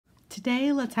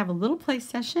Today, let's have a little play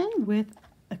session with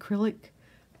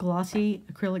glossy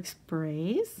acrylic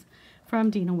sprays from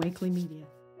Dina Wakley Media.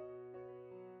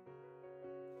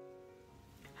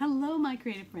 Hello, my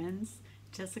creative friends.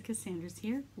 Jessica Sanders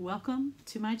here. Welcome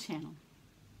to my channel.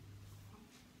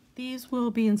 These will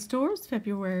be in stores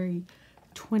February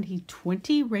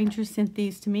 2020. Ranger sent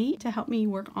these to me to help me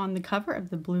work on the cover of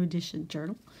the Blue Edition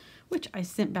journal, which I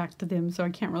sent back to them, so I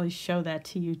can't really show that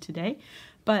to you today.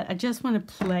 But I just want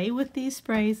to play with these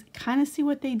sprays, kind of see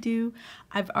what they do.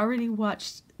 I've already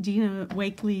watched Dina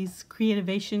Wakley's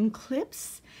Creativation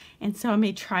clips, and so I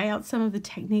may try out some of the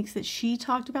techniques that she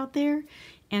talked about there,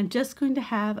 and I'm just going to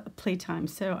have a playtime.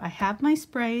 So I have my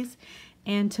sprays,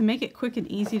 and to make it quick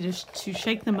and easy to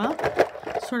shake them up,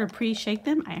 sort of pre-shake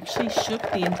them, I actually shook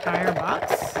the entire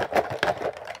box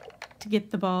to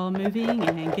get the ball moving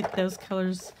and get those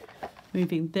colors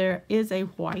moving. There is a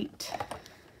white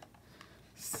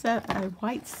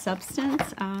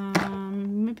substance.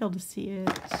 Maybe able to see it.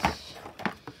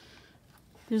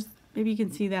 Maybe you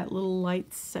can see that little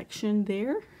light section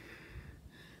there.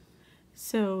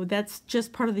 So that's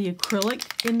just part of the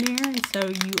acrylic in there, and so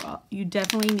you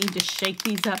definitely need to shake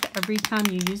these up every time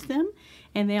you use them.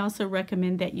 And they also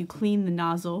recommend that you clean the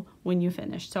nozzle when you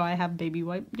finish. So I have a baby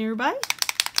wipe nearby.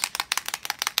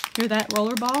 Hear that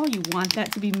roller ball? You want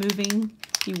that to be moving.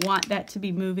 You want that to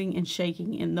be moving and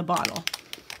shaking in the bottle.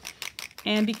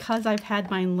 And because I've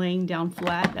had mine laying down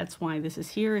flat, that's why this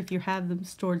is here. If you have them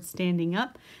stored standing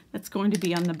up, that's going to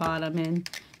be on the bottom, and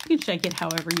you can shake it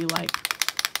however you like.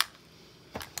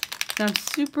 So I'm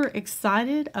super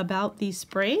excited about these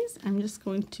sprays.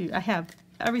 I have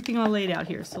everything all laid out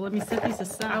here, so let me set these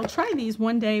aside. I'll try these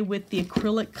one day with the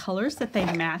acrylic colors that they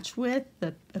match with,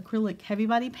 the acrylic heavy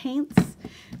body paints.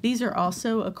 These are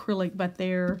also acrylic, but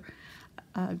they're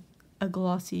a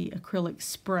glossy acrylic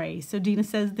spray. So Dina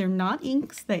says they're not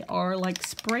inks, they are like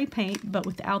spray paint, but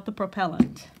without the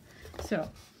propellant. So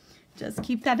just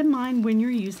keep that in mind when you're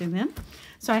using them.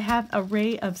 So I have an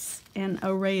array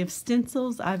of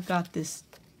stencils. I've got this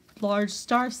large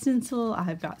star stencil,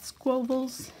 I've got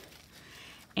squovels,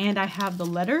 and I have the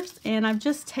letters, and I've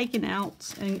just taken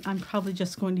out, and I'm probably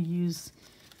just going to use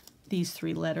these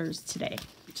 3 letters today,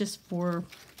 just for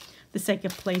the sake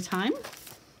of playtime.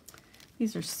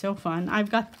 These are so fun.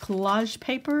 I've got collage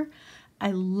paper.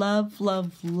 I love,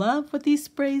 love, love what these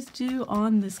sprays do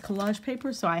on this collage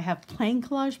paper. So I have plain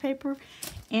collage paper,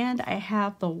 and I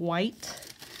have the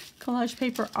white collage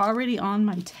paper already on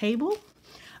my table,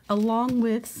 along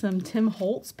with some Tim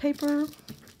Holtz paper.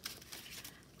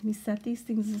 Let me set these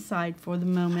things aside for the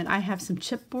moment. I have some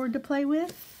chipboard to play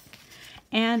with,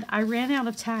 and I ran out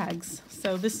of tags.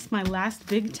 So this is my last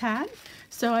big tag.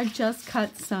 So I just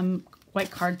cut some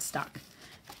white cardstock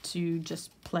to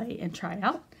just play and try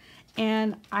out.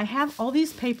 And I have all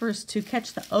these papers to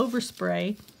catch the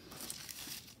overspray,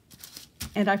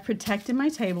 and I've protected my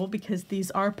table because these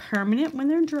are permanent when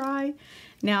they're dry.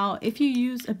 Now, if you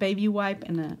use a baby wipe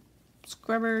and a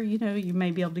scrubber, you know, you may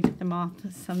be able to get them off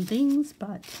some things,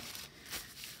 but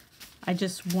I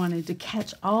just wanted to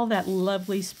catch all that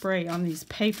lovely spray on these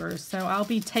papers. So I'll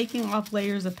be taking off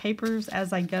layers of papers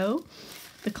as I go.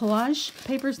 The collage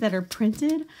papers that are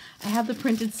printed, I have the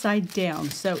printed side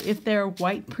down. So if they're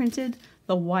white printed,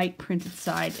 the white printed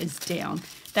side is down.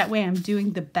 That way I'm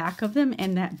doing the back of them,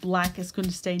 and that black is going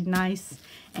to stay nice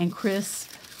and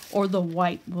crisp, or the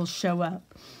white will show up.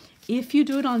 If you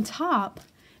do it on top,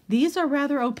 these are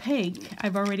rather opaque,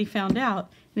 I've already found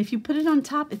out. And if you put it on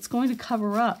top, it's going to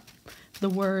cover up the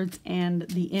words and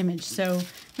the image. So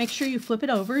make sure you flip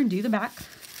it over and do the back.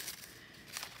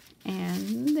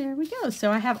 And there we go.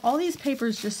 So I have all these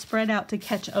papers just spread out to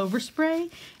catch overspray,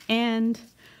 and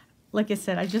like I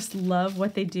said, I just love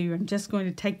what they do. I'm just going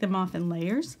to take them off in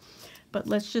layers, but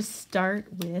let's just start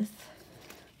with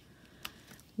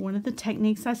one of the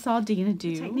techniques I saw Dina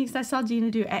do. The techniques I saw Dina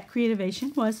do at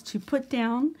Creativation was to put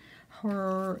down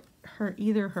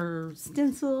either her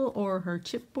stencil or her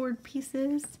chipboard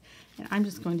pieces, and I'm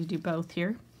just going to do both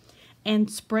here, and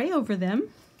spray over them.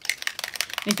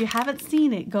 If you haven't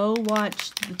seen it, go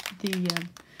watch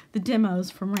the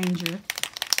demos from Ranger.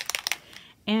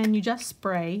 And you just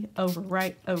spray over,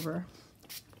 right over,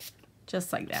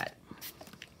 just like that.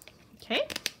 Okay?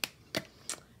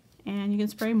 And you can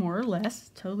spray more or less,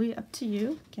 totally up to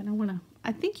you. Again,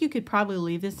 I think you could probably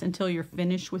leave this until you're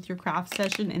finished with your craft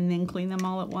session and then clean them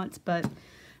all at once, but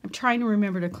I'm trying to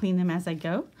remember to clean them as I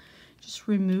go. Just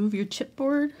remove your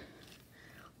chipboard.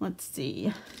 Let's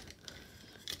see.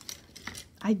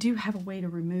 I do have a way to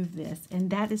remove this,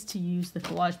 and that is to use the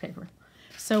collage paper.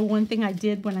 So one thing I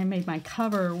did when I made my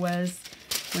cover was,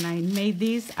 when I made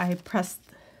these, I pressed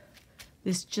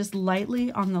this just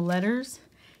lightly on the letters,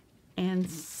 and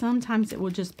sometimes it will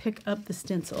just pick up the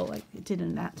stencil like it did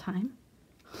in that time.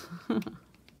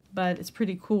 But it's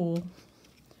pretty cool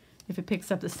if it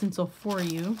picks up the stencil for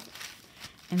you.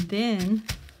 And then,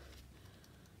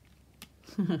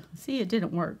 see, it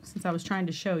didn't work since I was trying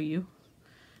to show you.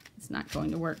 It's not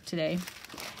going to work today.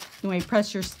 Anyway,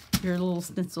 press your little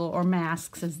stencil or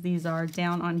masks, as these are,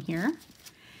 down on here.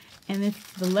 And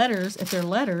if they're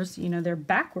letters, you know, they're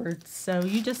backwards. So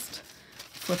you just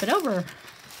flip it over.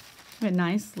 A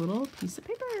nice little piece of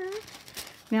paper.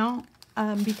 Now,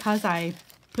 because I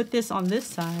put this on this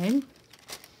side,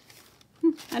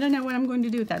 I don't know what I'm going to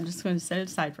do with that. I'm just going to set it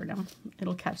aside for now.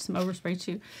 It'll catch some overspray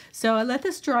too. So I let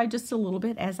this dry just a little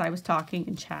bit as I was talking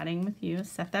and chatting with you.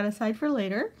 Set that aside for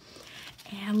later.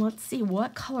 And let's see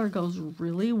what color goes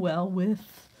really well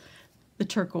with the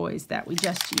turquoise that we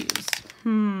just used.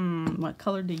 What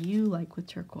color do you like with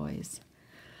turquoise?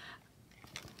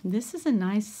 This is a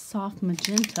nice soft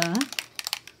magenta.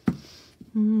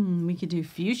 We could do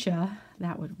fuchsia.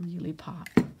 That would really pop.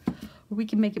 Or we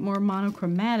can make it more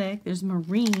monochromatic. There's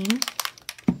marine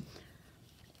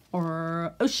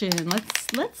or ocean.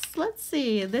 Let's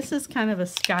see. This is kind of a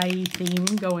skyy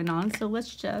theme going on, so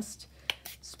let's just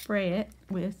spray it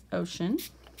with ocean.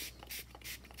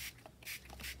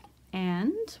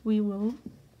 And we will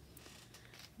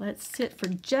let it sit for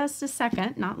just a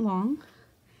second, not long.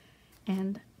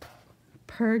 And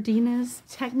per Dina's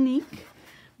technique,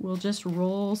 we'll just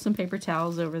roll some paper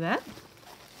towels over that.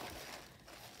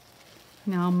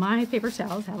 Now, my paper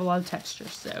towels have a lot of texture,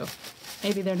 so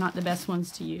maybe they're not the best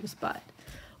ones to use, but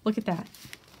look at that.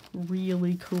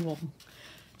 Really cool.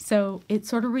 So it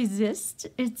sort of resists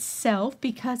itself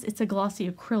because it's a glossy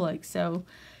acrylic, so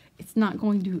it's not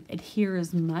going to adhere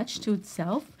as much to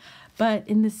itself. But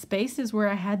in the spaces where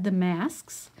I had the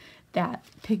masks, that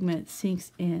pigment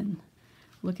sinks in.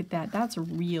 Look at that. That's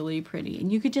really pretty.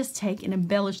 And you could just take and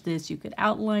embellish this. You could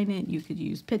outline it. You could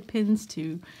use pit pins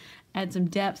to add some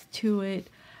depth to it.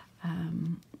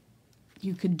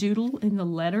 You could doodle in the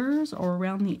letters or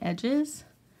around the edges.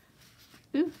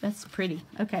 Ooh, that's pretty.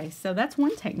 Okay, so that's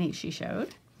one technique she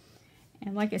showed.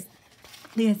 And like I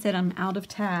said, I'm out of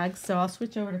tags, so I'll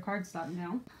switch over to cardstock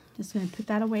now. Just going to put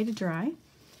that away to dry.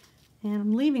 And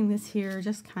I'm leaving this here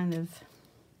just kind of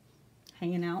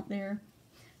hanging out there.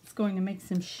 It's going to make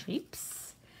some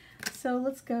shapes. So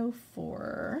let's go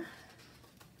for,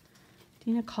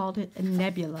 Dina called it a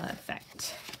nebula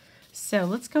effect. So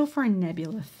let's go for a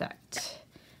nebula effect.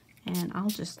 And I'll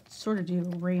just sort of do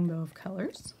a rainbow of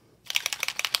colors.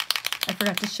 I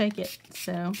forgot to shake it,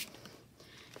 so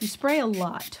you spray a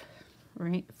lot,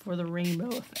 right, for the rainbow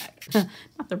effect.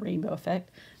 Not the rainbow effect,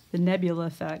 the nebula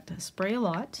effect. Spray a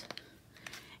lot.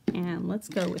 And let's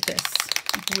go with this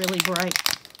really bright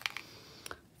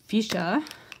fuchsia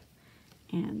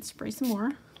and spray some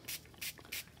more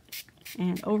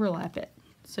and overlap it.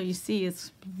 So you see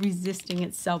it's resisting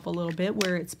itself a little bit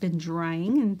where it's been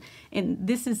drying. And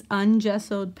this is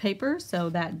ungessoed paper, so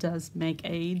that does make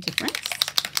a difference.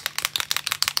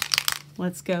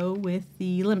 Let's go with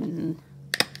the lemon.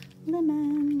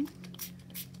 Lemon.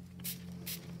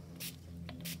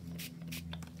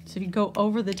 So you go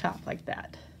over the top like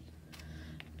that.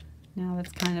 Now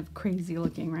that's kind of crazy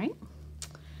looking, right?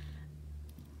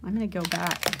 I'm going to go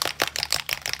back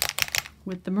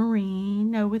with the marine,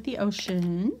 no, with the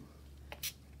ocean.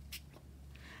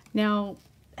 Now,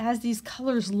 as these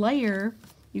colors layer,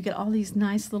 you get all these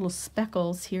nice little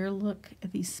speckles here. Look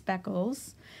at these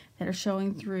speckles that are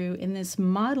showing through. And this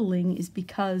modeling is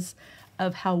because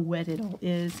of how wet it all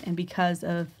is and because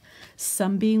of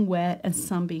some being wet and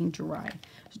some being dry.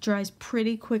 It dries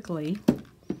pretty quickly.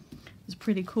 It's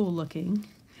pretty cool looking.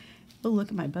 Oh, look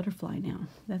at my butterfly now.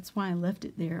 That's why I left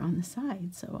it there on the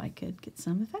side, so I could get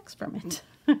some effects from it.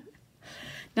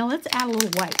 Now let's add a little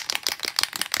white.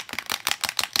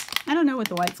 I don't know what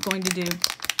the white's going to do.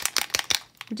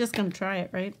 We're just going to try it,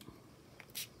 right?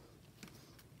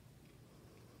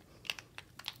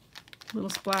 A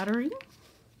little splattering.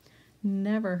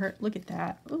 Never hurt. Look at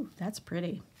that. Ooh, that's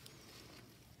pretty.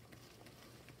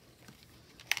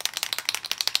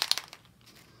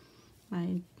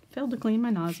 I failed to clean my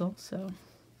nozzle, so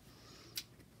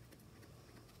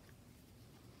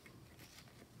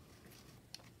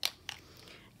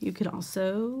you could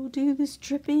also do this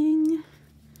dripping,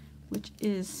 which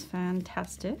is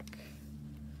fantastic.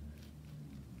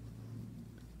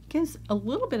 Gives a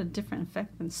little bit of different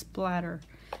effect than splatter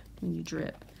when you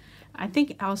drip. I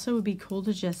think also it would be cool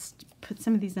to just put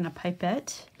some of these in a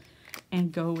pipette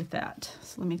and go with that.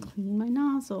 So let me clean my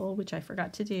nozzle, which I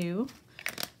forgot to do.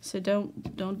 So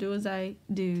don't do as I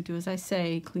do as I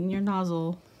say. Clean your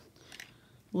nozzle.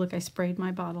 Look, I sprayed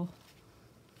my bottle.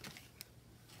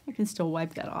 I can still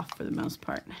wipe that off for the most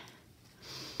part.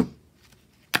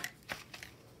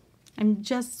 I'm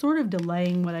just sort of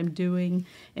delaying what I'm doing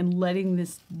and letting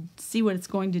this see what it's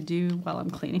going to do while I'm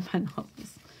cleaning my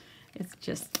nose. It's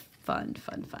just fun,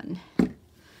 fun, fun.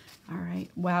 All right,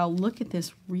 wow, look at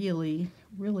this really,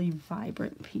 really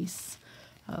vibrant piece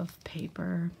of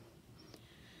paper.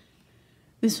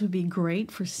 This would be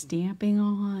great for stamping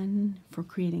on, for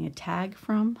creating a tag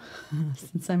from,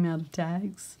 since I'm out of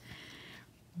tags.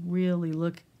 Really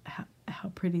look how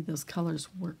pretty those colors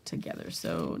work together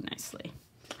so nicely.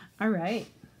 All right,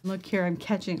 look here, I'm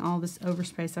catching all this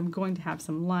overspray, so I'm going to have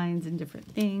some lines and different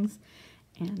things,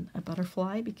 and a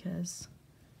butterfly because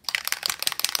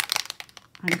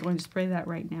I'm going to spray that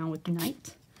right now with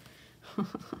Night.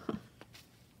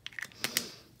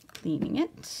 Cleaning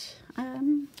it.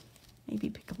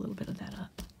 Maybe pick a little bit of that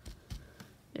up.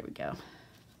 There we go.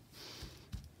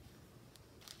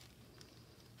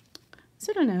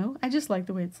 So I don't know. I just like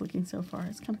the way it's looking so far.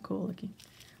 It's kind of cool looking.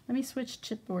 Let me switch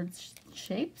chipboard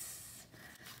shapes.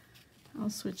 I'll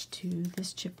switch to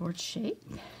this chipboard shape.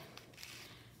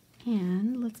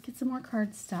 And let's get some more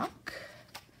cardstock.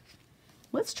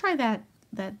 Let's try that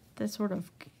sort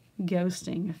of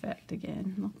ghosting effect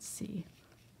again. Let's see.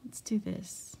 Let's do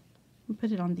this. We'll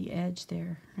put it on the edge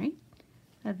there, right?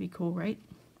 That'd be cool, right?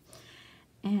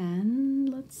 And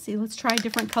let's see. Let's try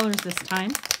different colors this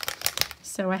time.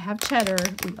 So I have cheddar.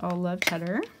 We all love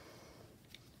cheddar,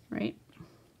 right?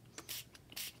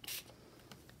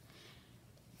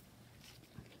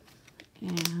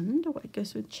 And what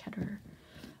goes with cheddar?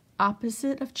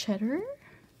 Opposite of cheddar,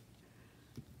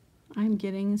 I'm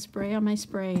getting spray on my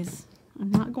sprays. I'm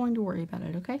not going to worry about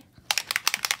it, okay?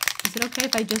 Is it okay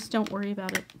if I just don't worry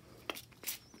about it?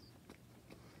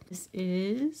 This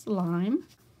is lime.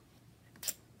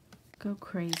 Go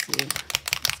crazy.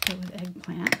 Let's go with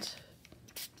eggplant.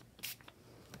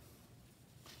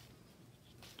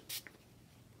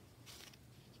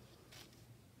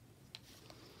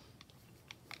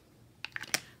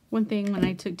 One thing when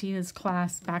I took Dina's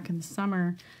class back in the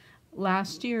summer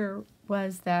last year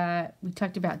was that we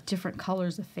talked about different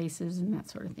colors of faces and that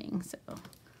sort of thing. So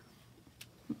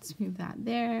let's move that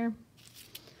there.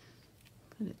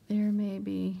 Put it there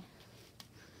maybe.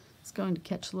 It's going to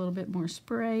catch a little bit more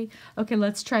spray. Okay,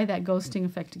 let's try that ghosting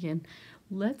effect again.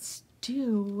 Let's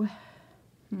do,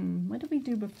 what did we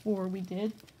do before? We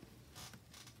did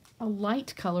a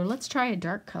light color. Let's try a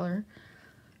dark color.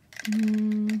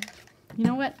 You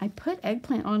know what? I put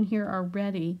eggplant on here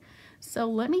already. So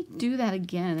let me do that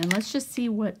again and let's just see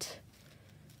what...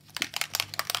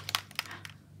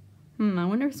 I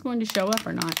wonder if it's going to show up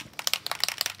or not.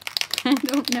 I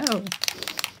don't know.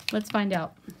 Let's find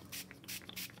out.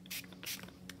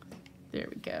 There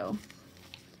we go.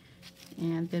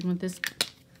 And then with this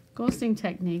ghosting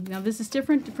technique, now this is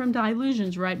different from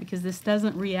dilutions, right? Because this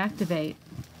doesn't reactivate.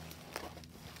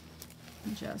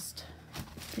 Just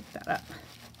pick that up.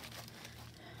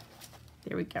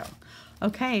 There we go.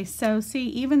 Okay, so see,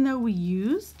 even though we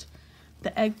used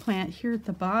the eggplant here at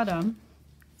the bottom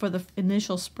for the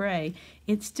initial spray,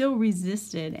 it still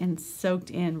resisted and soaked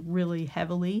in really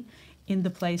heavily in the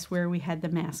place where we had the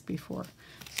mask before.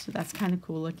 So that's kind of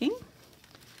cool looking.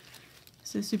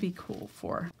 So this would be cool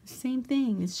for same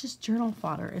thing. It's just journal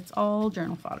fodder. It's all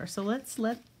journal fodder. So let's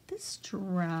let this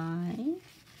dry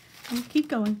and keep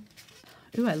going.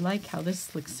 Ooh, I like how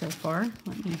this looks so far.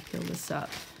 Let me fill this up.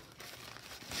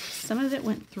 Some of it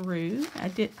went through. I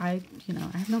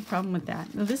have no problem with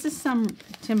that. Now this is some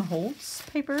Tim Holtz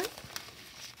paper,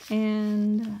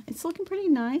 and it's looking pretty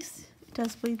nice. It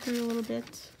does bleed through a little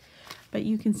bit, but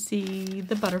you can see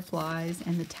the butterflies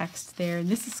and the text there. And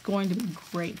this is going to be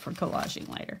great for collaging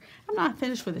later. I'm not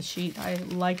finished with the sheet. I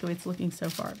like the way it's looking so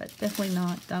far, but definitely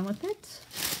not done with it.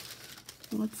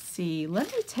 Let's see. Let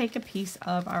me take a piece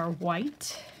of our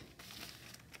white.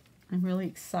 I'm really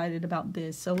excited about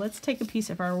this. So let's take a piece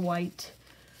of our white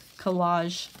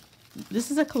collage. This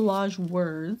is a collage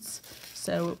words.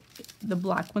 So the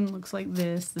black one looks like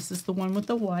this. This is the one with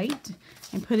the white.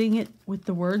 I'm putting it with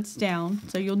the words down.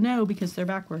 So you'll know because they're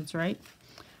backwards, right?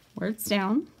 Words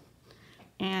down.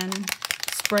 And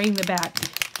spraying the back.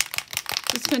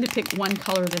 Just going to pick one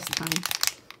color this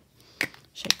time.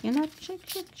 Shaking it up, shake,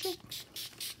 shake, shake.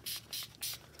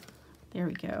 There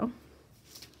we go.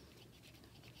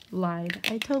 Lied.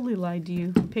 I totally lied to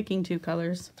you, picking two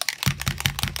colors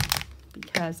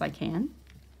because I can,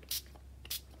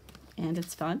 and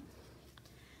it's fun.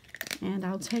 And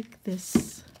I'll take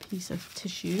this piece of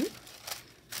tissue,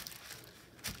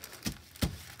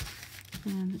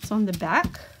 and it's on the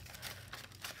back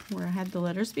where I had the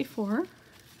letters before.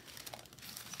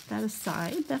 that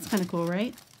aside. That's kind of cool,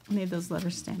 right? Made those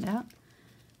letters stand out.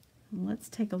 Let's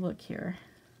take a look here.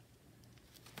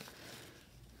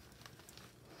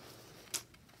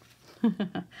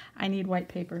 I need white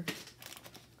paper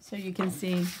so you can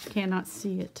see, cannot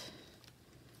see it.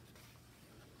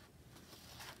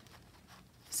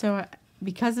 So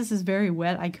because this is very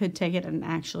wet, I could take it and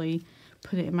actually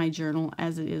put it in my journal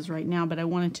as it is right now, but I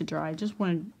wanted to dry. I just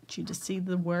wanted you to see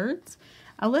the words.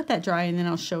 I'll let that dry and then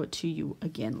I'll show it to you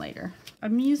again later.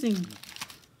 I'm using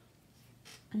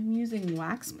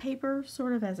wax paper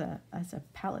sort of as a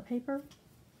palette paper.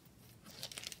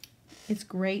 It's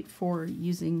great for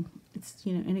using, it's,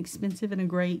 you know, inexpensive and a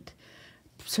great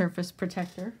surface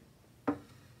protector.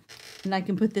 And I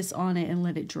can put this on it and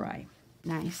let it dry.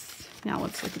 Nice. Now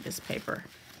let's look at this paper.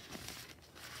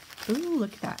 Ooh,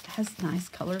 look at that. It has nice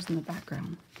colors in the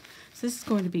background. So this is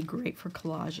going to be great for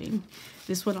collaging.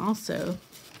 This one also,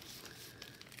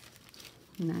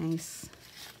 nice.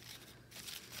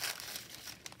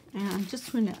 And I'm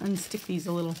just going to unstick these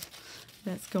a little.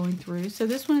 That's going through. So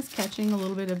this one is catching a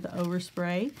little bit of the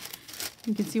overspray.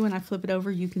 You can see when I flip it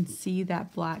over, you can see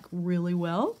that black really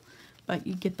well, but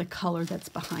you get the color that's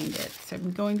behind it. So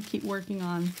I'm going to keep working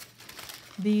on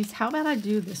these. How about I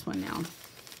do this one now?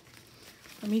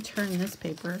 Let me turn this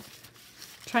paper.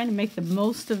 I'm trying to make the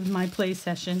most of my play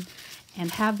session and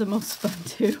have the most fun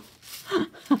too.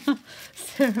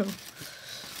 So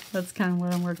that's kind of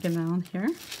what I'm working on here.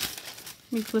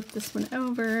 Let me flip this one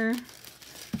over.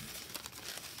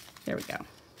 There we go.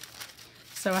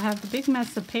 So I have the big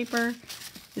mess of paper.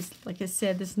 This, like I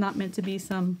said, this is not meant to be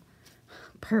some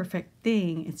perfect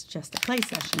thing. It's just a play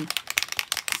session.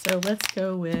 So let's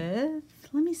go with,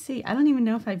 let me see. I don't even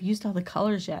know if I've used all the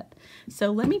colors yet.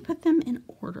 So let me put them in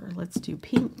order. Let's do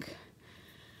pink.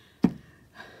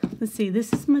 Let's see,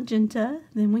 this is magenta.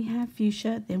 Then we have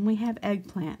fuchsia. Then we have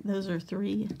eggplant. Those are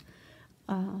three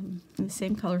in the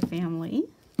same color family.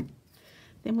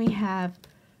 Then we have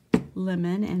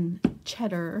lemon and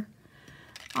cheddar.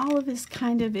 All of this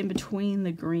kind of in between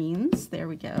the greens. There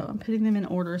we go. I'm putting them in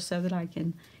order so that I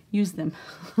can use them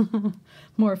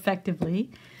more effectively.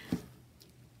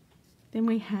 Then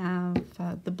we have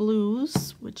the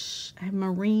blues, which have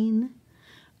marine,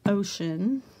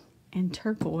 ocean, and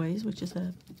turquoise, which is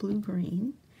a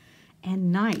blue-green,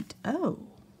 and night. Oh,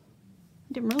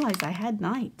 I didn't realize I had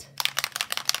night.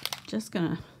 Just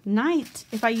gonna, night,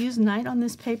 if I use night on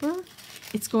this paper,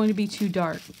 it's going to be too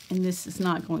dark, and this is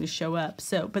not going to show up.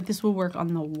 So, but this will work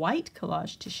on the white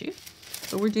collage tissue.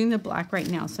 But we're doing the black right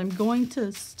now, so I'm going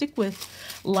to stick with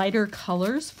lighter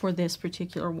colors for this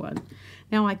particular one.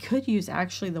 Now I could use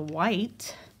actually the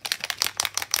white.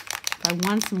 If I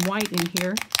want some white in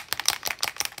here,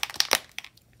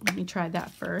 let me try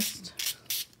that first.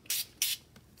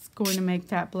 It's going to make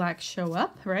that black show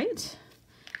up, right?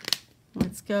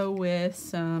 Let's go with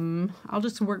some, I'll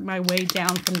just work my way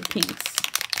down from the pinks.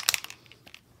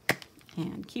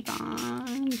 And keep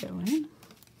on going.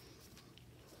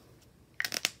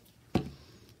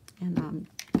 And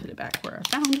put it back where I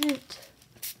found it.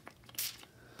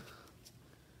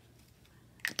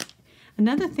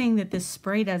 Another thing that this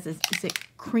spray does is it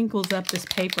crinkles up this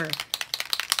paper,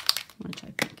 which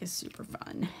I think is super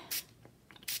fun.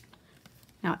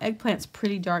 Now, eggplant's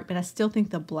pretty dark, but I still think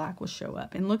the black will show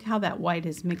up. And look how that white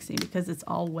is mixing because it's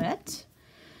all wet.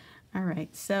 All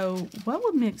right, so what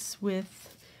would mix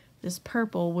with this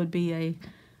purple would be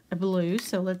a blue.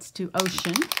 So let's do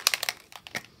ocean.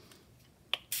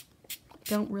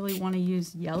 Don't really want to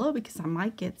use yellow because I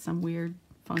might get some weird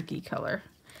funky color.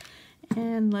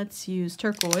 And let's use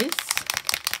turquoise.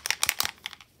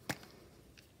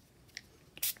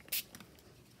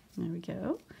 There we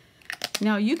go.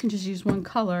 Now you can just use one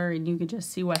color and you can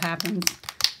just see what happens.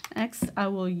 Next I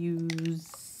will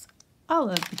use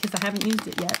olive because I haven't used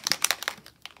it yet.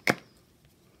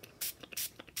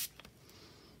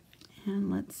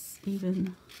 And let's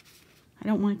even, I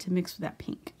don't want it to mix with that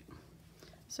pink.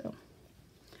 So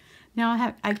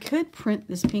now I could print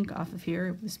this pink off of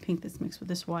here, this pink that's mixed with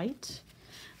this white.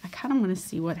 I kind of want to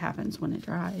see what happens when it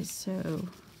dries, so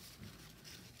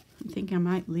I think I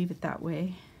might leave it that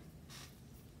way.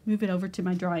 Move it over to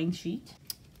my drying sheet.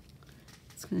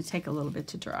 It's going to take a little bit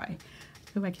to dry.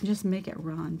 Oh, I can just make it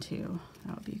run too.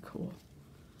 That would be cool.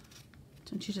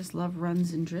 Don't you just love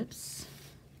runs and drips?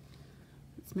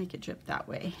 Let's make it drip that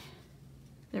way.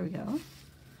 There we go.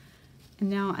 And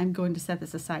now I'm going to set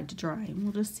this aside to dry, and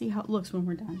we'll just see how it looks when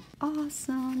we're done.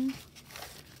 Awesome.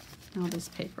 Now this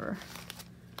paper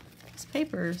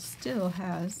still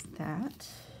has that.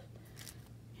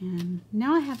 And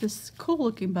now I have this cool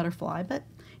looking butterfly, but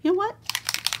you know what?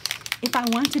 If I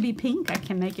want it to be pink, I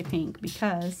can make it pink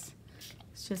because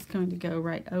it's just going to go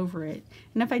right over it.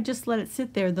 And if I just let it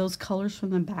sit there, those colors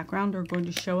from the background are going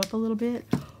to show up a little bit.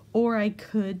 Or I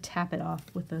could tap it off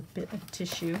with a bit of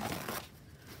tissue.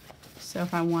 So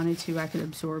if I wanted to, I could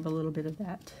absorb a little bit of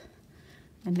that.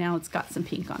 And now it's got some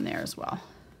pink on there as well.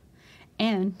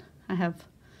 And I have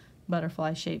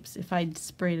butterfly shapes if I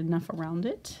sprayed enough around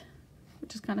it,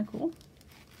 which is kind of cool.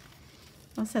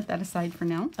 I'll set that aside for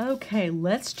now. Okay,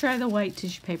 let's try the white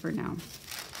tissue paper now.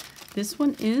 This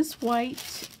one is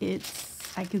white.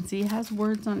 I can see it has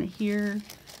words on it here.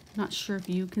 Not sure if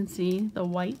you can see the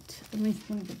white. Let me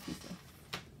get this up.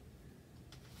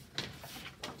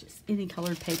 Just any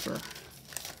colored paper.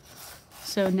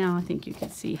 So now I think you can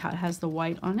see how it has the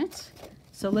white on it.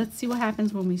 So let's see what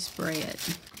happens when we spray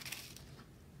it.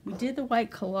 We did the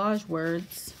white collage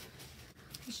words.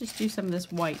 Let's just do some of this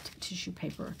white tissue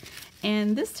paper.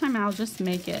 And this time I'll just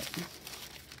make it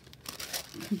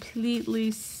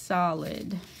completely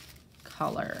solid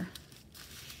color.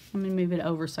 I'm gonna move it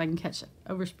over so I can catch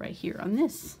overspray here on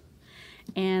this.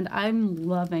 And I'm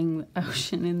loving the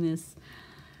ocean in this.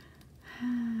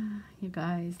 You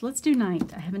guys, let's do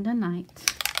night. I haven't done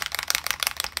night.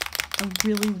 I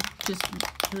really just,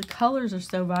 the colors are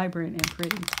so vibrant and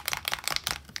pretty.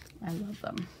 I love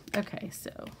them. Okay,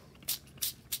 so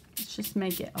let's just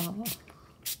make it all.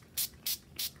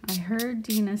 I heard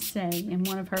Dina say in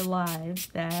one of her lives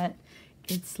that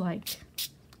it's like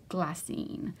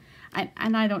glassine.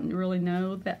 And I don't really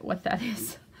know what that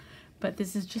is, but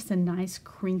this is just a nice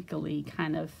crinkly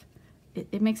kind of,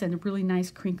 it makes a really nice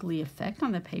crinkly effect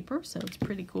on the paper, so it's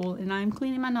pretty cool. And I'm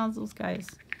cleaning my nozzles, guys.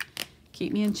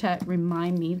 Keep me in check,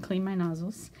 remind me to clean my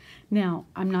nozzles. Now,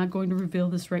 I'm not going to reveal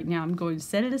this right now. I'm going to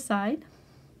set it aside.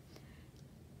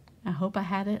 I hope I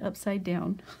had it upside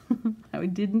down. I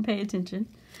didn't pay attention.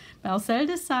 But I'll set it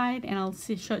aside and I'll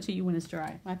show it to you when it's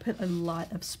dry. I put a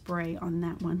lot of spray on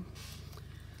that one.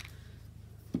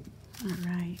 All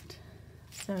right,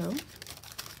 so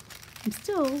I'm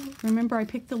still, remember I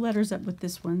picked the letters up with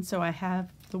this one, so I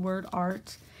have the word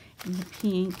art in the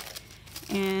pink,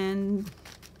 and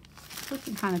it's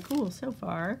looking kind of cool so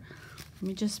far. Let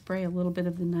me just spray a little bit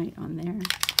of the night on there,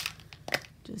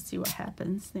 just see what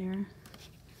happens there.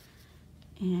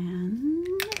 And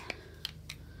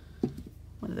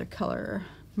what other color?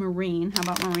 Marine, how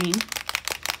about marine?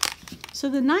 So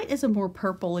the night is a more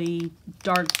purpley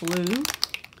dark blue.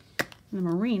 The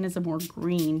marine is a more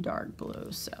green dark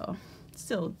blue, so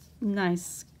still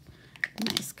nice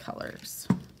colors.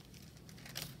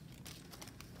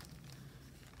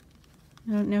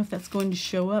 I don't know if that's going to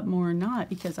show up more or not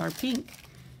because our pink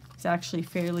is actually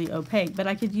fairly opaque, but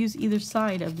I could use either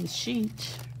side of this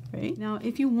sheet, right? Now,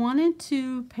 if you wanted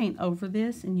to paint over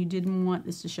this and you didn't want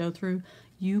this to show through,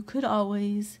 you could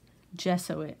always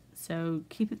gesso it. So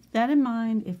keep that in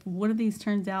mind. If one of these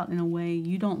turns out in a way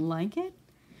you don't like it,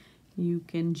 you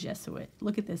can gesso it.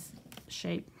 Look at this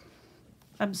shape.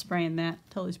 I'm spraying that,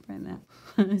 totally spraying that.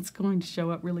 It's going to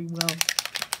show up really well.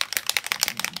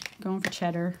 Going for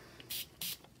cheddar.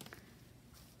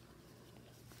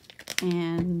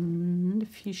 And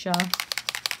fuchsia.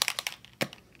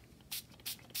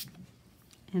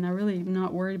 And I'm really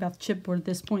not worried about the chipboard at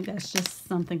this point. That's just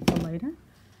something for later.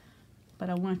 But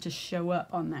I want it to show up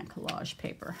on that collage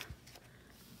paper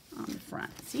on the front.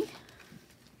 See?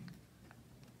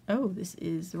 Oh, this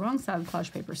is the wrong side of the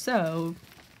collage paper. So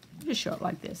just show it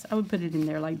like this. I would put it in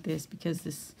there like this because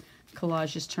this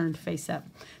collage is turned face up.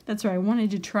 That's right. I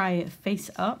wanted to try it face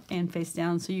up and face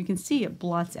down so you can see it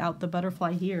blots out the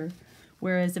butterfly here.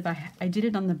 Whereas if I did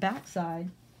it on the back side,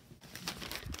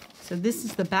 so this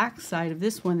is the back side of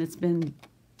this one that's been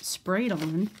sprayed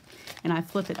on, and I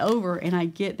flip it over and I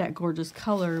get that gorgeous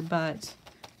color, but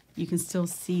you can still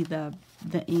see the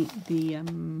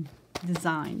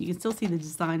design. You can still see the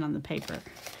design on the paper.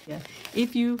 Yeah.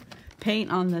 If you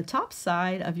paint on the top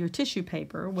side of your tissue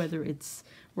paper, whether it's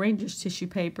Ranger's tissue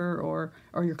paper or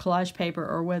your collage paper,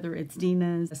 or whether it's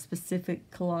Dina's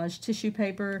specific collage tissue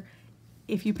paper,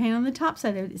 if you paint on the top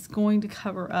side of it, it's going to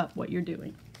cover up what you're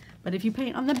doing. But if you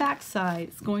paint on the back side,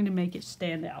 it's going to make it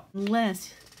stand out.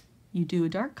 Unless you do a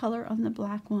dark color on the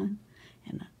black one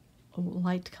and a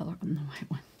light color on the white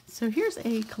one. So here's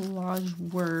a collage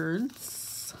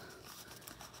words.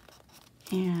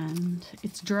 And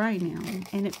it's dry now,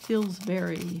 and it feels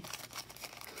very,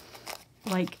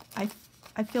 like,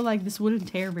 I feel like this wouldn't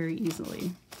tear very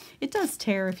easily. It does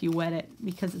tear if you wet it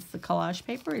because it's the collage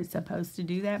paper. It's supposed to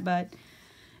do that, but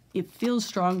it feels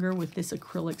stronger with this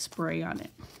acrylic spray on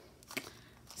it.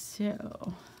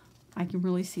 So I can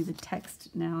really see the text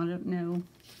now. I don't know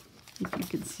if you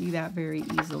can see that very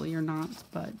easily or not,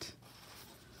 but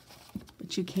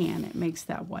you can. It makes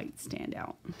that white stand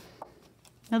out.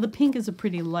 Now the pink is a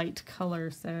pretty light color,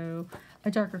 so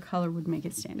a darker color would make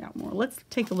it stand out more. Let's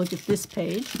take a look at this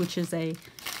page, which is a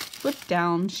flip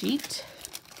down sheet.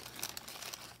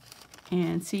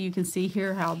 And see, you can see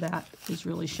here how that is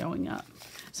really showing up.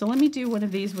 So let me do one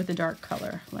of these with a dark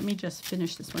color. Let me just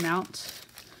finish this one out.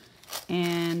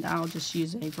 And I'll just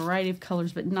use a variety of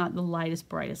colors, but not the lightest,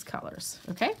 brightest colors,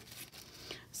 okay?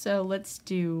 So let's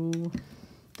do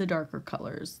the darker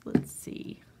colors. Let's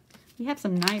see. We have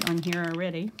some night on here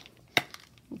already.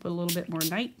 We'll put a little bit more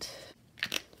night.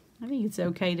 I think it's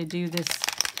okay to do this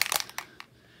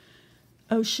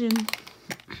ocean.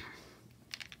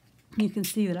 You can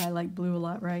see that I like blue a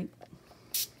lot, right?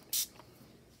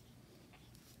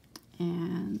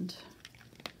 And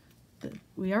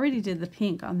we already did the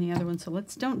pink on the other one, so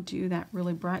let's don't do that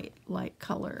really bright light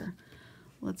color.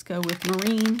 Let's go with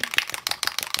marine.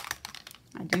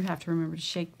 I do have to remember to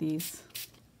shake these.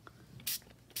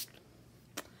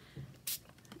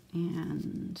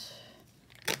 And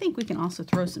I think we can also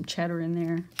throw some cheddar in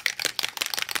there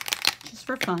just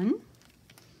for fun.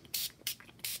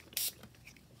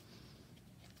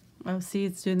 Oh, see,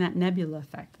 it's doing that nebula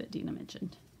effect that Dina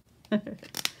mentioned.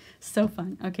 So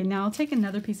fun. Okay, now I'll take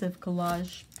another piece of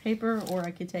collage paper, or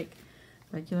I could take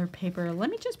regular paper. Let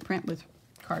me just print with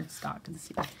cardstock and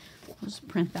see. I'll just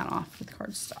print that off with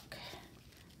cardstock.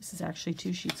 This is actually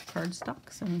 2 sheets of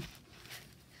cardstock, so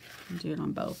I'll do it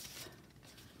on both.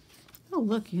 Oh,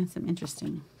 look, you got some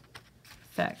interesting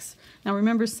effects. Now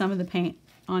remember, some of the paint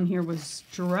on here was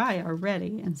dry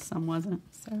already and some wasn't,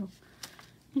 so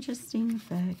interesting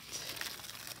effect.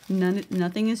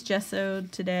 Nothing is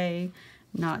gessoed today.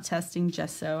 Not testing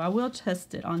gesso. I will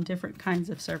test it on different kinds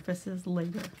of surfaces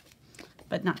later,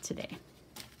 but not today.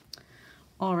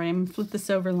 All right, I'm gonna flip this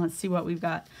over and let's see what we've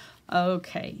got.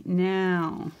 Okay,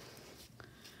 now,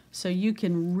 so you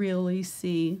can really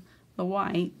see the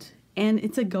white, and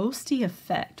it's a ghosty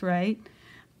effect, right?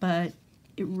 But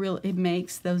it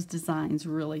makes those designs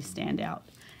really stand out.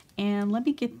 And let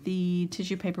me get the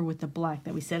tissue paper with the black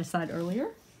that we set aside earlier.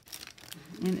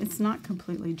 And it's not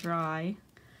completely dry,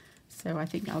 so I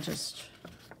think I'll just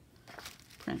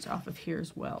print off of here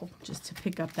as well, just to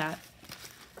pick up that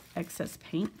excess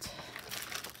paint.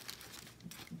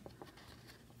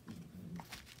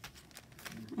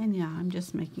 And yeah, I'm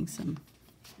just making some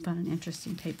fun and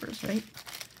interesting papers, right?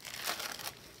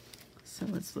 So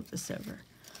let's flip this over.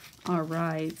 All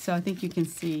right, so I think you can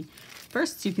see,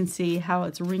 first you can see how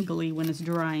it's wrinkly when it's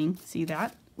drying. See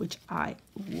that? Which I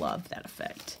love that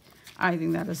effect. I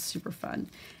think that is super fun.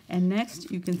 And next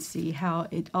you can see how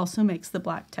it also makes the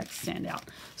black text stand out.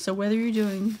 So whether you're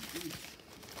doing,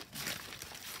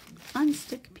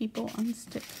 unstick people,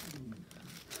 unstick.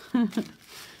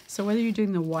 So whether you're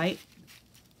doing the white,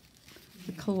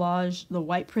 the collage, the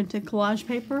white printed collage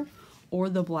paper, or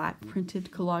the black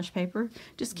printed collage paper,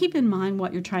 just keep in mind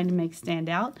what you're trying to make stand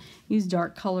out. Use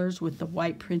dark colors with the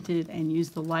white printed and use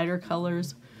the lighter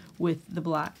colors with the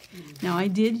black. Now I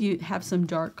did have some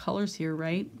dark colors here,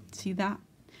 right? See that?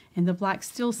 And the black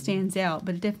still stands out,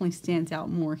 but it definitely stands out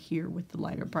more here with the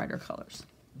lighter, brighter colors.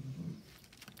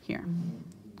 Here.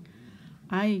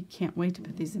 I can't wait to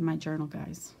put these in my journal,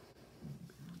 guys.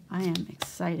 I am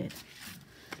excited.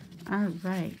 All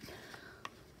right.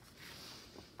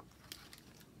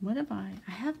 What have I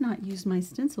have not used my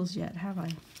stencils yet, have I?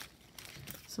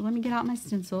 So let me get out my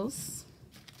stencils.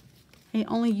 I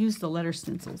only used the letter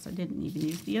stencils. I didn't even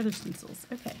use the other stencils.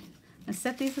 Okay. Now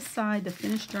set these aside to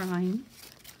finish drying.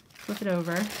 Flip it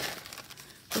over.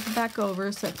 Flip it back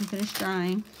over so it can finish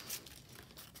drying.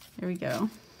 There we go.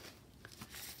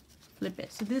 Flip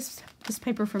it. So this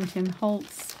paper from Tim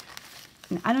Holtz,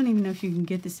 and I don't even know if you can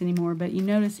get this anymore, but you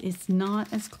notice it's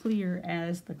not as clear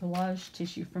as the collage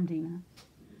tissue from Dina.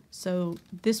 So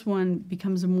this one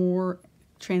becomes more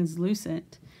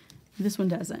translucent. This one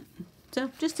doesn't.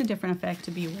 So just a different effect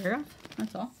to be aware of.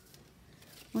 That's all.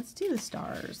 Let's do the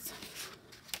stars.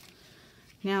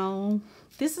 Now,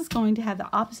 this is going to have the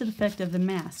opposite effect of the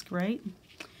mask, right?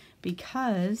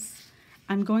 Because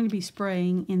I'm going to be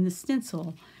spraying in the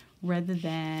stencil rather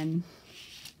than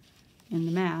in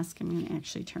the mask. I'm going to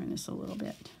actually turn this a little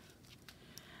bit.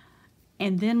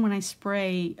 And then when I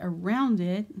spray around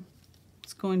it,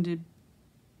 it's going to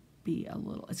be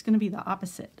it's going to be the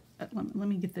opposite. Let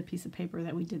me get the piece of paper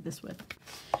that we did this with.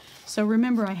 So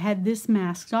remember, I had this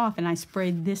masked off and I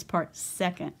sprayed this part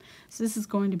second. So this is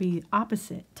going to be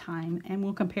opposite time, and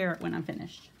we'll compare it when I'm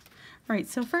finished. All right,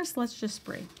 so first let's just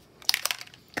spray.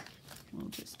 We'll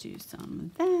just do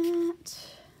some of that.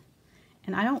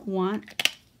 And I don't want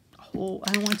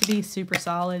it to be super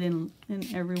solid and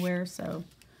everywhere, so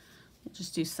we'll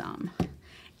just do some.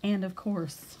 And of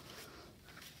course,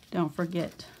 don't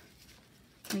forget,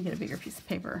 let me get a bigger piece of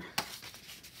paper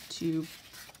to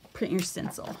print your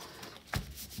stencil.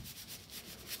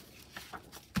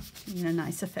 You get a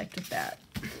nice effect with that.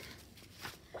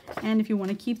 And if you want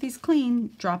to keep these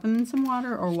clean, drop them in some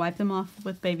water or wipe them off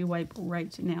with baby wipe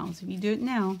right now. So if you do it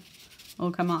now,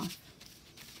 it'll come off.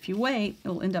 If you wait,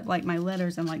 it'll end up like my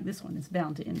letters and like this one is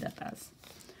bound to end up as.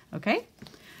 Okay?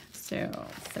 So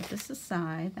set this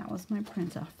aside. That was my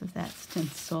print off of that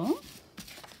stencil.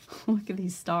 Look at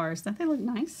these stars. Don't they look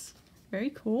nice? Very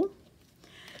cool.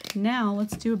 Now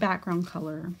let's do a background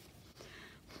color.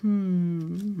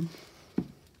 Let's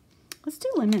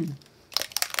do lemon.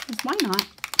 Why not?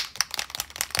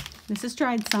 This is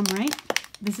dried some, right?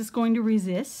 This is going to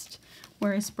resist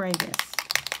where I spray this.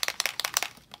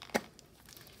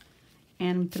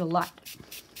 And put a lot.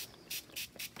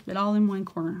 Put it all in one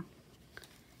corner.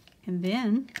 And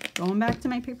then, going back to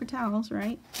my paper towels,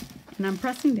 right? And I'm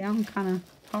pressing down kind of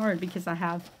hard because I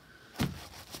have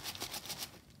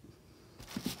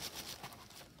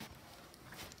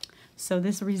so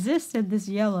this resisted this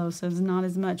yellow, so it's not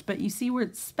as much. But you see where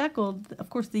it's speckled, of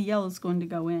course the yellow is going to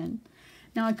go in.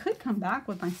 Now I could come back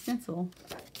with my stencil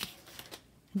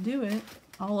and do it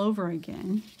all over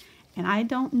again. And I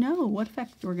don't know what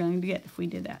effect we're going to get if we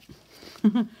did that.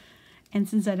 And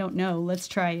since I don't know, let's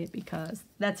try it because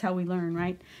that's how we learn,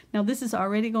 right? Now this is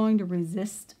already going to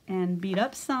resist and beat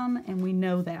up some, and we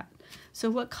know that. So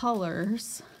what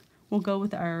colors will go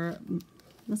with our,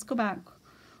 let's go back.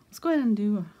 Let's go ahead and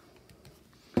do,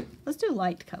 let's do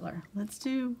light color. Let's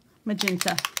do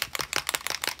magenta.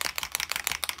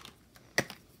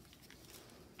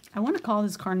 I want to call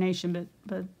this carnation,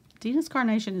 but Dina's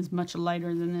carnation is much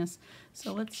lighter than this.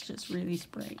 So let's just really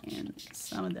spray in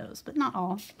some of those, but not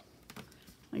all.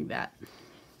 Like that.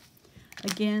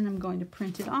 Again, I'm going to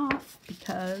print it off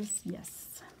because,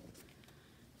 yes.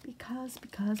 Because of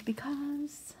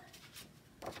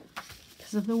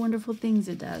the wonderful things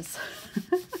it does.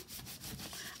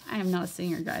 I am not a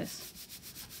singer, guys.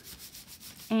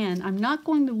 And I'm not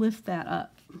going to lift that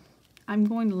up. I'm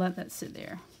going to let that sit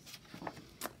there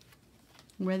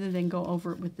rather than go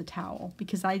over it with the towel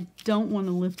because I don't want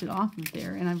to lift it off of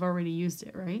there and I've already used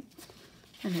it, right?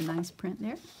 And a nice print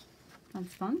there.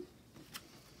 That's fun.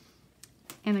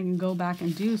 And I can go back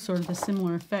and do sort of a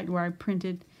similar effect where I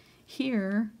printed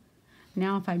here.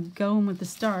 Now if I go in with the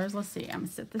stars, let's see, I'm going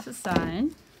to set this aside.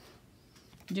 I'm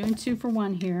doing 2 for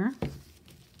 1 here.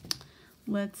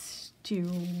 Let's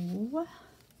do,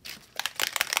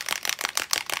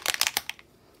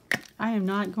 I am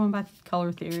not going by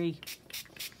color theory.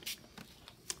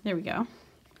 There we go.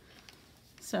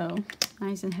 So,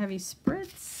 nice and heavy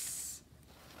spritz.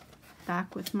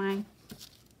 Back with my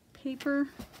paper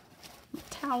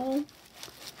towel.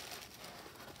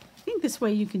 I think this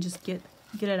way you can just get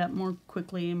it up more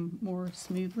quickly and more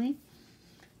smoothly.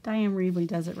 Diane Reevely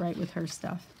does it right with her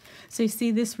stuff. So you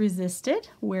see this resisted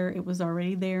where it was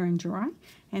already there and dry,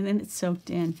 and then it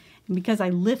soaked in. And because I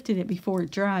lifted it before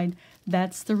it dried,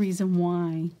 that's the reason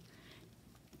why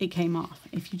it came off.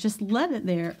 If you just let it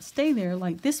there, stay there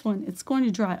like this one, it's going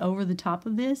to dry over the top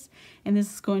of this, and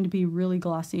this is going to be really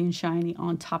glossy and shiny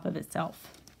on top of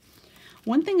itself.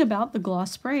 One thing about the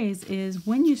gloss sprays is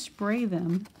when you spray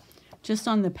them just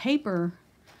on the paper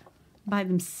by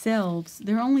themselves,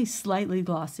 they're only slightly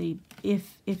glossy.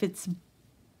 If it's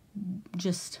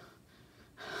just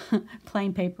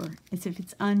plain paper, if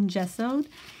it's ungessoed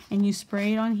and you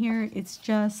spray it on here, it's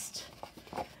just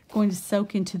going to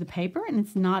soak into the paper and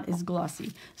it's not as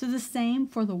glossy. So the same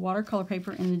for the watercolor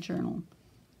paper in the journal.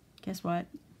 Guess what?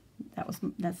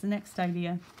 That's the next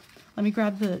idea. Let me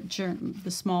grab the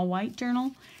small white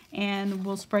journal and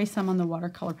we'll spray some on the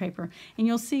watercolor paper. And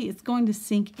you'll see it's going to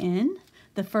sink in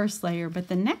the first layer, but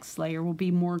the next layer will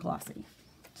be more glossy.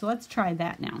 So let's try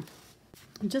that now.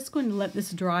 I'm just going to let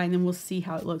this dry and then we'll see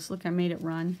how it looks. Look, I made it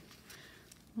run.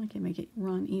 I can make it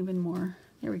run even more.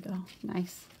 There we go.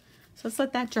 Nice. So let's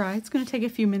let that dry. It's going to take a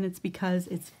few minutes because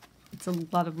it's a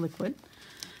lot of liquid.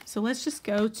 So let's just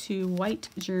go to white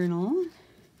journal.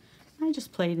 I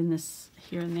just played in this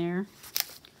here and there.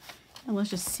 And let's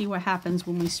just see what happens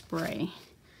when we spray.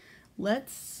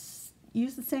 Let's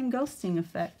use the same ghosting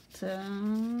effect.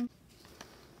 I'll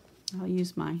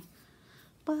use my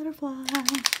butterfly.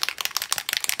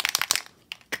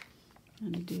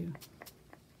 I'm going to do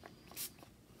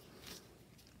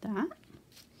that.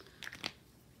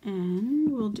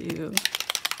 And we'll do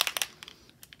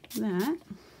that.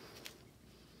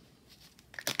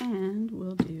 And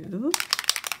we'll do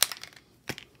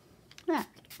that.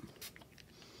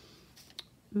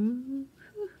 Ooh,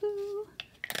 hoo, hoo.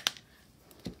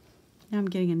 Now I'm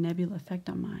getting a nebula effect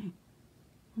on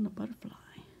the butterfly.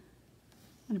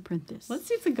 print this. Let's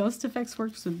see if the Ghost Effects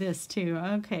works with this too.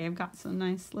 Okay, I've got some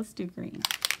nice, let's do green.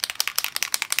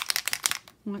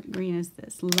 What green is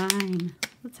this? Lime.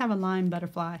 Let's have a lime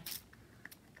butterfly.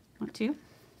 Want to?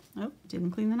 Oh,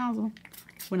 didn't clean the nozzle.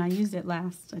 When I used it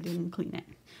last, I didn't clean it.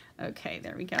 Okay,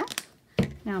 there we go.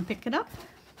 Now pick it up.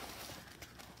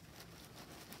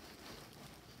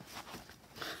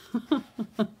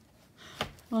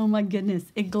 Oh my goodness,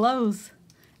 it glows.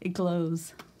 It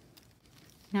glows.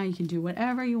 Now you can do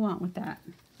whatever you want with that.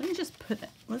 Let me just put it,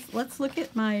 let's look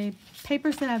at my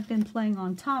papers that I've been playing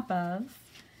on top of,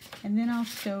 and then I'll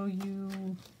show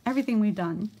you everything we've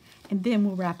done, and then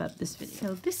we'll wrap up this video.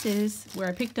 So this is where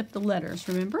I picked up the letters,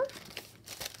 remember?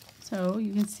 So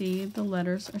you can see the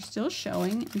letters are still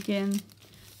showing. Again,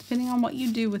 depending on what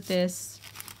you do with this,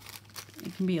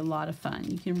 it can be a lot of fun.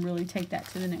 You can really take that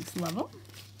to the next level.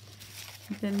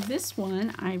 And then this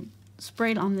one, I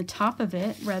sprayed on the top of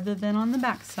it rather than on the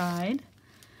back side.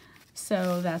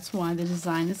 So that's why the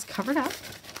design is covered up,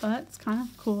 but it's kind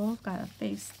of cool. I've got a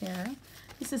face there.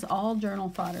 This is all journal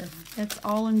fodder. That's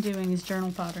all I'm doing is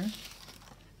journal fodder.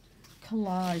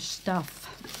 Collage stuff.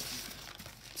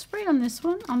 Sprayed on this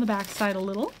one, on the back side a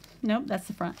little. Nope, that's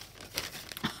the front.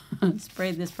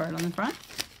 Sprayed this part on the front.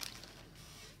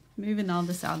 Moving all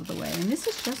this out of the way. And this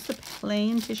is just the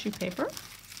plain tissue paper.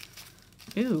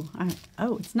 Ooh,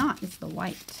 oh, it's not. It's the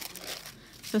white.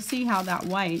 So see how that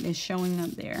white is showing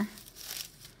up there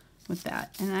with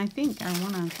that. And I think I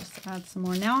want to just add some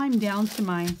more. Now I'm down to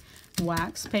my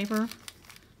wax paper,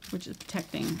 which is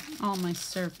protecting all my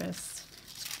surface.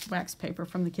 Wax paper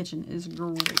from the kitchen is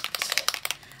great.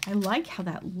 I like how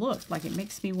that looked. Like it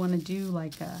makes me want to do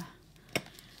like a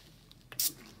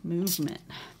movement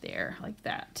there, like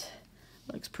that.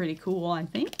 Looks pretty cool, I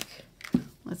think.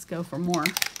 Let's go for more.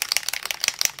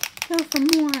 Go for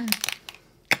more.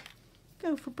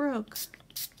 Go for broke.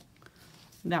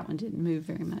 That one didn't move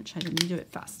very much. I didn't do it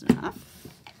fast enough.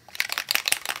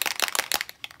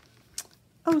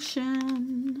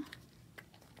 Ocean.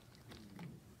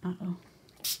 Uh-oh.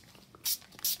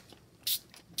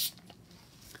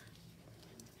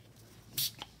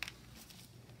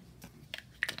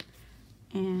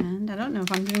 And I don't know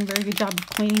if I'm doing a very good job of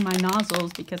cleaning my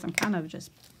nozzles because I'm kind of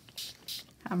just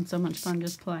having so much fun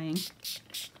just playing.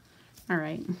 All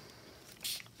right.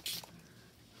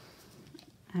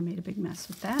 I made a big mess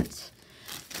with that.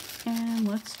 And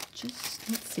let's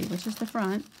see, which is the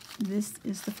front. This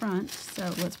is the front,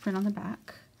 so let's print on the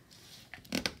back.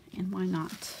 And why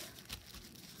not?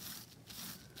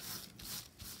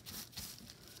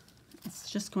 It's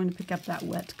just going to pick up that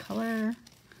wet color.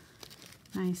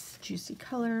 Nice juicy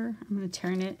color. I'm going to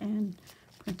turn it and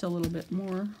print a little bit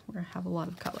more where I have a lot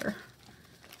of color.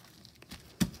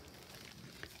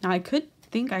 Now I could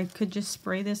just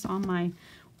spray this on my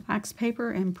wax paper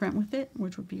and print with it,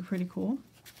 which would be pretty cool.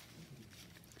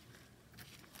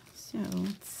 So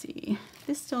let's see.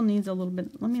 This still needs a little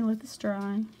bit. Let me let this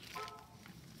dry.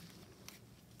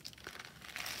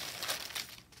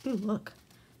 Ooh, look.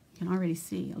 You can already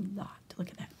see a lot. Look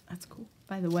at that. That's cool.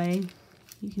 By the way,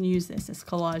 you can use this as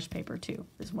collage paper too,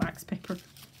 this wax paper.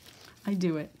 I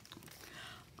do it.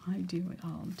 I do it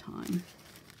all the time.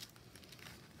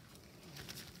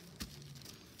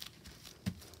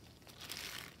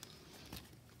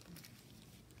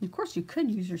 Of course, you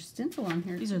could use your stencil on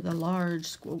here. These are the large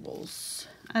squiggles.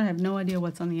 I have no idea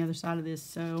what's on the other side of this,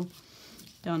 so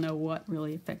don't know what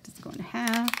really effect it's going to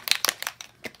have.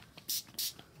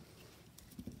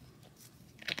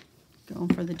 Going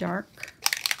for the dark.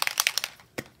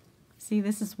 See,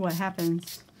 this is what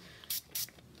happens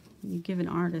when you give an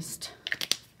artist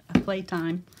a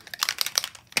playtime.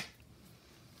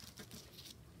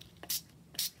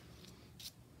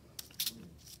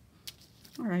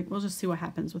 All right, we'll just see what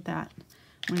happens with that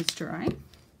when it's dry.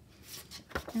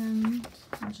 And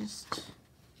I'll just,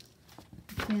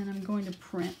 again, I'm going to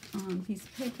print on a piece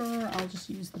of paper. I'll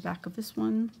just use the back of this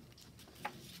one.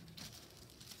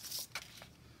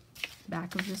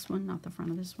 Back of this one, not the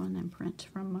front of this one, and print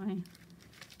from my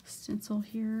stencil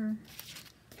here.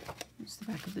 Use the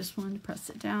back of this one to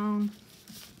press it down.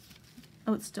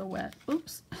 Oh, it's still wet.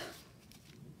 Oops.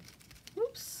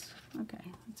 Oops.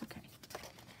 Okay, that's okay.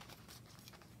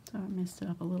 So I messed it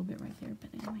up a little bit right there, but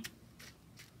anyway.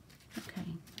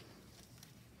 Okay.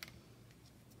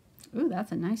 Ooh,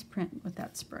 that's a nice print with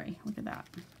that spray. Look at that.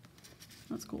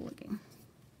 That's cool looking.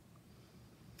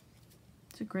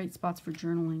 It's a great spots for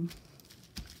journaling.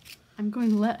 I'm going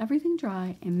to let everything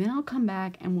dry, and then I'll come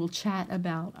back and we'll chat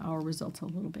about our results a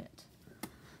little bit.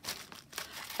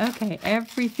 Okay,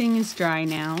 everything is dry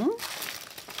now.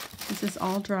 This is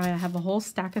all dry. I have a whole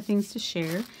stack of things to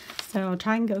share. So I'll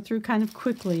try and go through kind of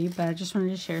quickly, but I just wanted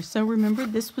to share. So remember,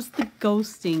 this was the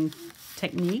ghosting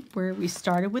technique where we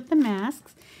started with the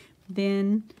masks,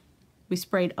 then we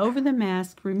sprayed over the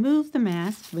mask, removed the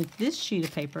mask with this sheet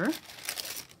of paper,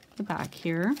 the back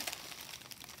here,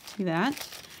 see that?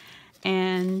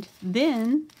 And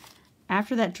then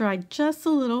after that dried just a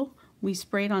little, we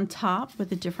sprayed on top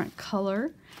with a different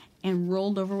color and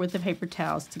rolled over with the paper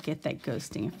towels to get that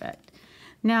ghosting effect.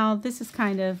 Now this is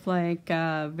kind of like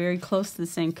very close to the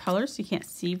same color, so you can't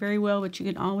see very well, but you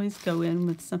can always go in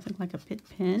with something like a Pitt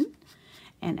pen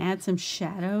and add some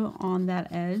shadow on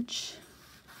that edge.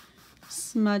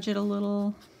 Smudge it a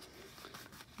little.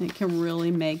 It can really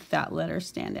make that letter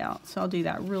stand out. So I'll do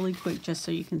that really quick just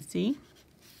so you can see.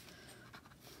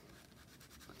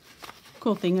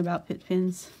 Cool thing about Pitt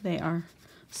pens, they are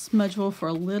smudgeable for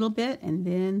a little bit and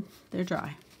then they're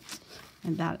dry.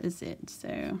 And that is it.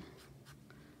 So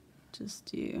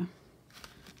just do,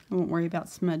 I won't worry about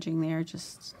smudging there,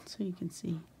 just so you can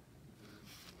see.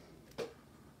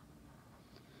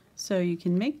 So you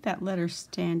can make that letter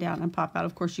stand out and pop out.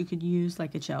 Of course, you could use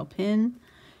like a gel pen.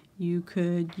 You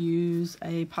could use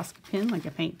a Posca pen, like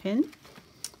a paint pen,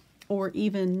 or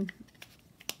even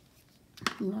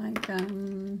like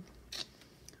some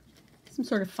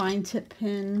sort of fine tip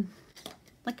pen,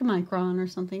 like a micron or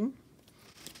something.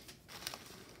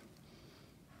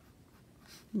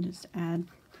 And just add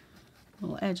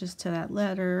little edges to that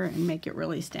letter and make it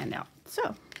really stand out.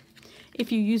 So if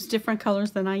you use different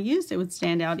colors than I used, it would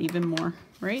stand out even more,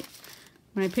 right?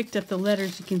 When I picked up the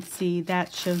letters, you can see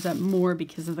that shows up more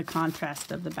because of the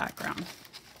contrast of the background.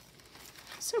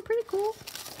 So pretty cool,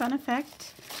 fun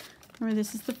effect. Remember,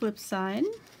 this is the flip side.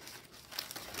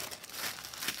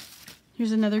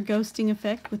 Here's another ghosting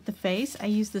effect with the face. I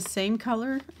use the same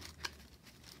color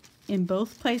in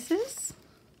both places.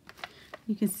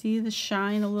 You can see the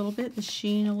shine a little bit, the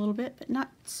sheen a little bit, but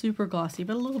not super glossy,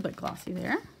 but a little bit glossy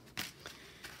there.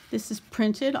 This is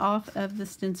printed off of the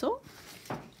stencil.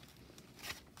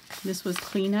 This was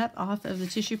cleanup off of the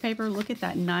tissue paper. Look at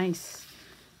that nice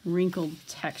wrinkled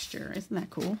texture. Isn't that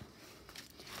cool?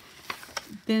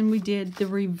 Then we did the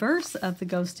reverse of the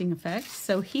ghosting effect.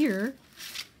 So here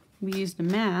we used a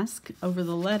mask over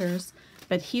the letters,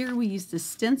 but here we used the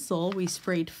stencil. We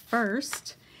sprayed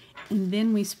first, and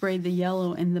then we sprayed the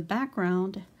yellow in the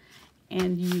background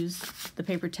and used the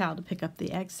paper towel to pick up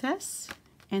the excess.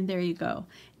 And there you go.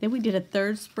 Then we did a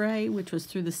third spray, which was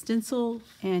through the stencil,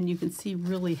 and you can see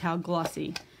really how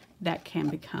glossy that can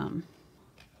become.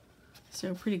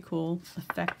 So pretty cool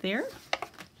effect there.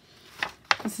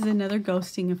 This is another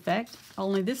ghosting effect,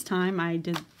 only this time I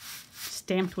did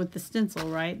stamped with the stencil,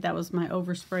 right? That was my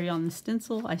overspray on the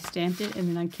stencil. I stamped it and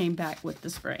then I came back with the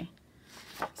spray.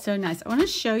 So nice. I want to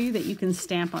show you that you can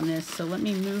stamp on this, so let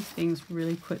me move things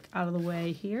really quick out of the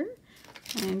way here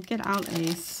and get out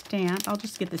a stamp. I'll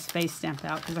just get this face stamp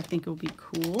out because I think it will be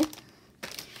cool.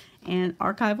 And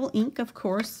archival ink, of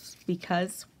course,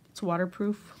 because it's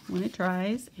waterproof when it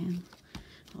dries. And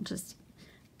I'll just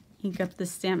ink up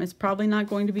this stamp. It's probably not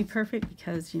going to be perfect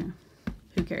because, you know,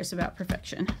 who cares about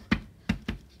perfection?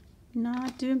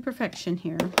 Not doing perfection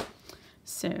here.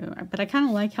 So, but I kind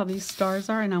of like how these stars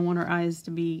are, and I want our eyes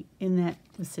to be in that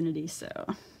vicinity. So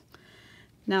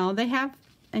now they have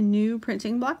a new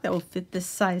printing block that will fit this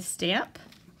size stamp.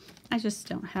 I just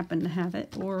don't happen to have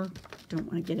it, or don't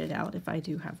want to get it out. If I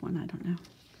do have one, I don't know.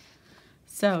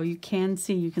 So you can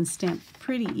see you can stamp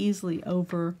pretty easily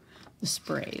over the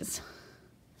sprays.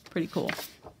 Pretty cool.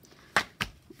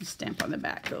 Stamp on the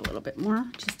back a little bit more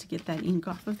just to get that ink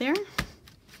off of there.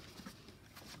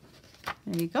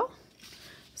 There you go.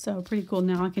 So pretty cool.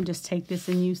 Now I can just take this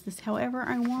and use this however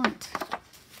I want.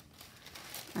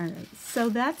 All right, so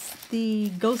that's the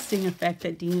ghosting effect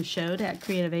that Dina showed at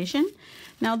Creativation.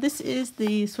 Now this is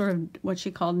the sort of what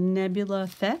she called nebula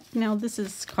effect. Now this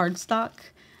is cardstock,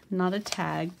 not a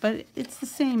tag, but it's the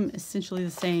same, essentially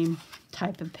the same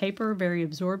type of paper, very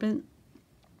absorbent,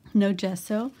 no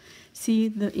gesso. See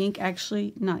the ink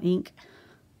actually, not ink.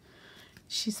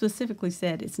 She specifically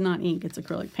said it's not ink, it's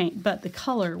acrylic paint, but the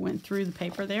color went through the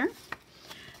paper there.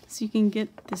 So you can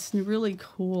get this really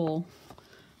cool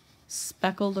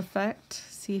speckled effect.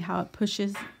 See how it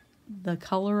pushes the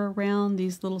color around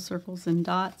these little circles and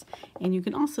dots. And you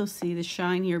can also see the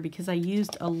shine here because I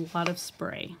used a lot of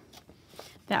spray.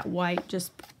 That white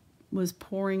just was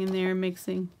pouring in there,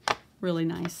 mixing. Really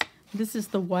nice. This is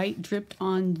the white dripped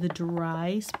on the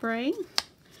dry spray.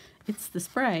 It's the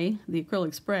spray, the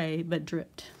acrylic spray, but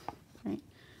dripped, right?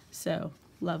 So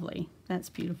lovely. That's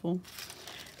beautiful.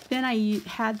 Then I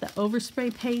had the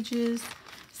overspray pages.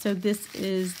 So this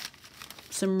is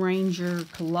Gypsum Ranger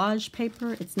collage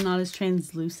paper. It's not as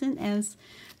translucent as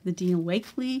the Dina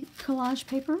Wakley collage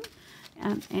paper.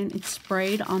 And it's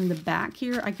sprayed on the back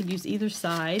here. I could use either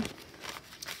side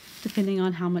depending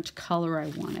on how much color I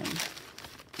wanted.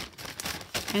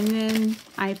 And then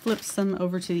I flipped some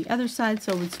over to the other side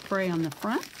so it would spray on the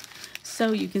front.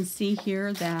 So you can see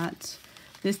here that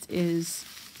this is,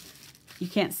 you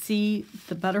can't see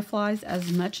the butterflies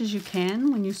as much as you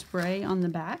can when you spray on the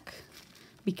back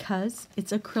because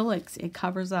it's acrylics. It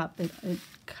covers up, it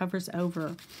covers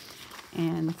over.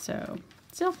 And so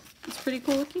still, it's pretty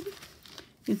cool looking.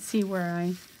 You can see where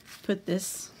I put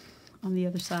this on the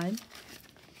other side,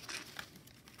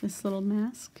 this little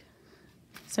mask.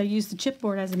 So I used the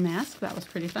chipboard as a mask. That was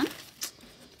pretty fun.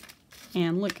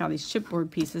 And look how these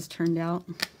chipboard pieces turned out.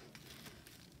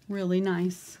 Really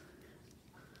nice.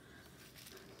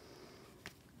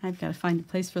 I've got to find a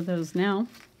place for those now.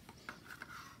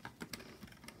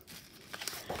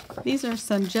 These are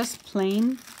some just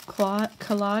plain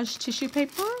collage tissue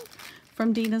paper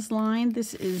from Dina's line.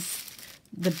 This is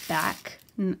the back,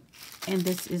 and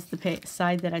this is the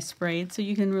side that I sprayed. So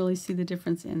you can really see the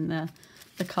difference in the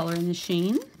color and the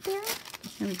sheen there.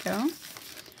 There we go.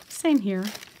 Same here,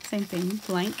 same thing,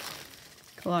 blank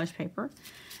collage paper.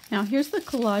 Now here's the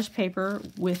collage paper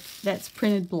that's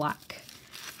printed black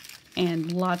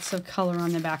and lots of color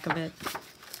on the back of it.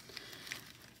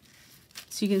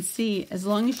 So you can see as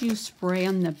long as you spray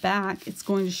on the back, it's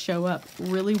going to show up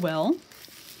really well.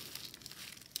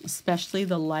 Especially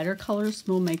the lighter colors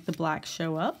will make the black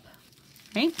show up,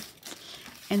 right?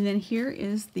 And then here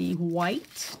is the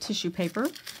white tissue paper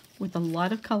with a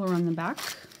lot of color on the back.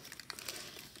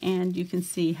 And you can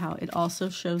see how it also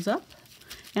shows up.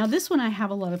 Now this one I have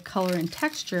a lot of color and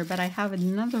texture, but I have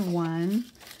another one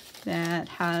that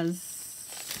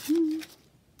has,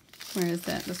 where is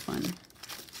that? This one.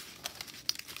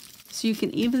 So you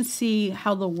can even see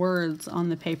how the words on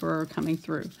the paper are coming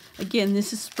through. Again,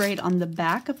 this is sprayed on the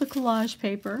back of the collage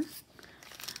paper.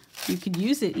 You could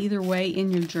use it either way in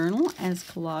your journal as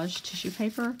collage tissue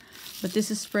paper, but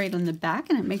this is sprayed on the back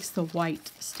and it makes the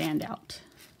white stand out.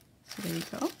 So there you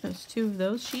go. There's two of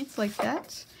those sheets like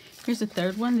that. Here's a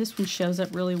third one. This one shows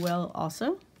up really well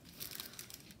also.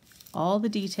 All the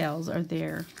details are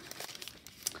there.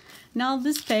 Now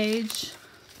this page,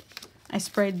 I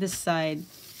sprayed this side.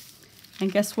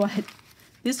 And guess what?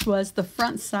 This was the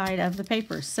front side of the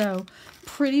paper. So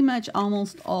pretty much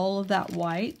almost all of that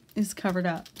white is covered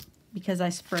up because I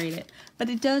sprayed it. But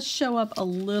it does show up a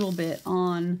little bit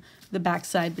on the back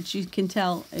side, but you can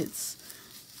tell it's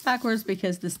backwards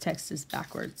because this text is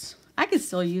backwards. I can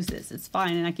still use this, it's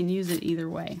fine, and I can use it either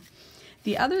way.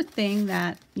 The other thing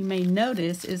that you may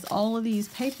notice is all of these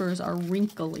papers are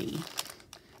wrinkly.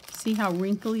 See how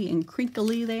wrinkly and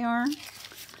crinkly they are?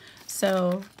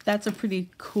 So that's a pretty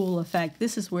cool effect.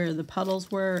 This is where the puddles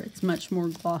were. It's much more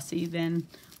glossy than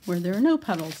where there are no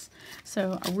puddles.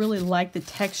 So I really like the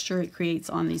texture it creates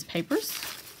on these papers.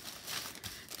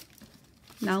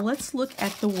 Now let's look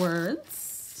at the words.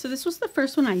 So this was the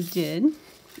first one I did,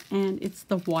 and it's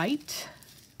the white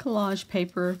collage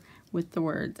paper with the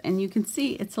words. And you can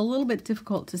see it's a little bit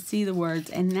difficult to see the words,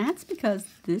 and that's because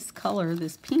this color,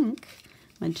 this pink,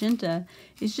 magenta,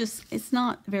 is just, it's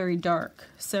not very dark,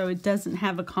 so it doesn't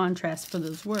have a contrast for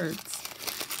those words.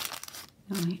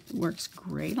 It works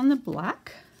great on the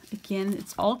black. Again,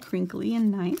 it's all crinkly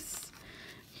and nice.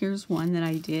 Here's one that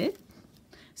I did.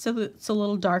 So it's a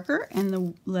little darker and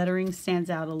the lettering stands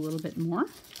out a little bit more.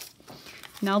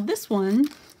 Now this one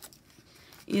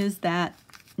is that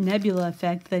nebula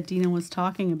effect that Dina was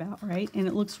talking about, right? And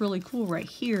it looks really cool right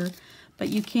here, but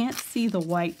you can't see the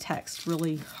white text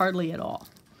really hardly at all.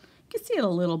 You can see it a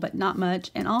little, but not much.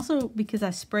 And also because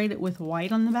I sprayed it with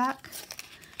white on the back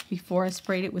before I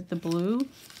sprayed it with the blue.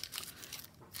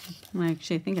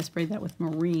 Actually, I think I sprayed that with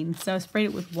marine. So I sprayed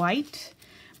it with white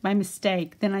by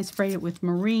mistake. Then I sprayed it with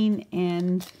marine,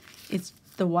 and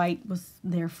the white was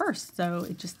there first, so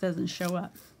it just doesn't show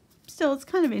up. Still, it's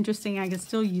kind of interesting. I can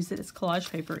still use it as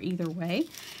collage paper either way.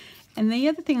 And the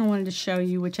other thing I wanted to show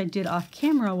you, which I did off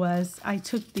camera, was I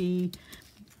took the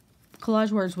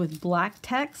collage words with black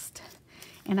text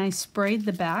and I sprayed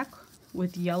the back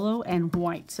with yellow and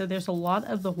white. So there's a lot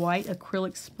of the white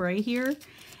acrylic spray here.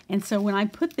 And so when I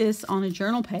put this on a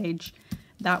journal page,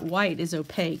 that white is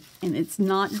opaque and it's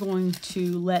not going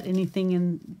to let anything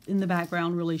in the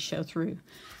background really show through.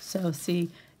 So see,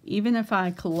 even if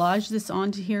I collage this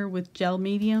onto here with gel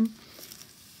medium,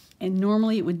 and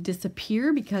normally it would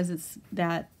disappear because it's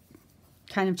that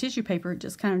kind of tissue paper, it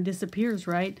just kind of disappears,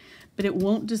 right? But it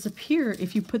won't disappear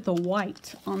if you put the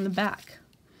white on the back,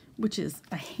 which is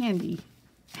a handy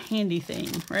thing,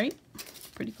 right?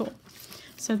 pretty cool.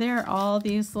 So there are all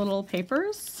these little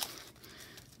papers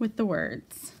with the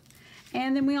words.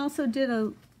 And then we also did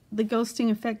the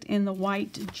ghosting effect in the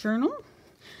white journal.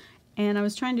 And I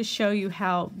was trying to show you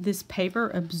how this paper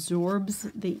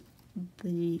absorbs the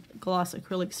gloss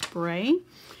acrylic spray,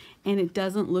 and it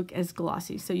doesn't look as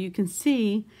glossy. So you can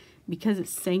see, because it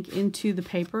sank into the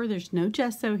paper, there's no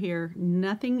gesso here.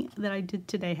 Nothing that I did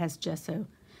today has gesso.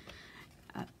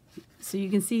 So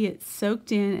you can see it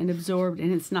soaked in and absorbed,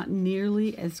 and it's not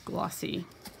nearly as glossy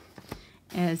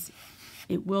as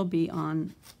it will be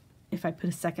on if I put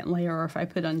a second layer or if I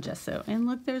put on gesso. And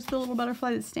look, there's the little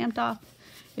butterfly that's stamped off.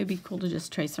 It'd be cool to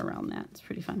just trace around that. It's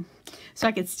pretty fun. So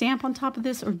I could stamp on top of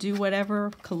this or do whatever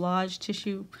collage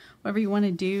tissue, whatever you want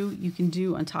to do, you can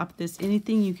do on top of this.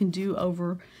 Anything you can do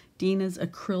over Dina's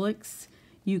acrylics,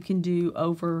 you can do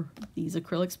over these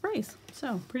acrylic sprays.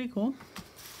 So pretty cool.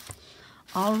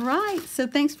 All right, so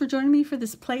thanks for joining me for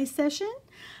this play session.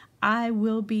 I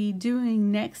will be doing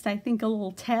next, I think, a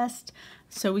little test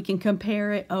so we can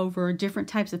compare it over different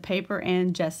types of paper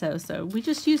and gesso. So we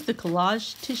just used the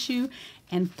collage tissue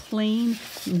and plain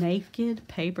naked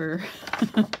paper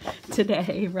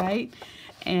today, right?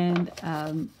 And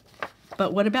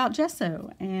but what about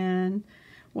gesso? And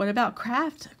what about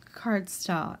craft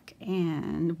cardstock?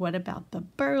 And what about the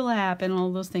burlap and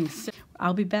all those things? So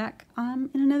I'll be back in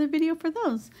another video for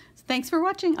those. So thanks for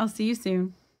watching. I'll see you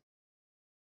soon.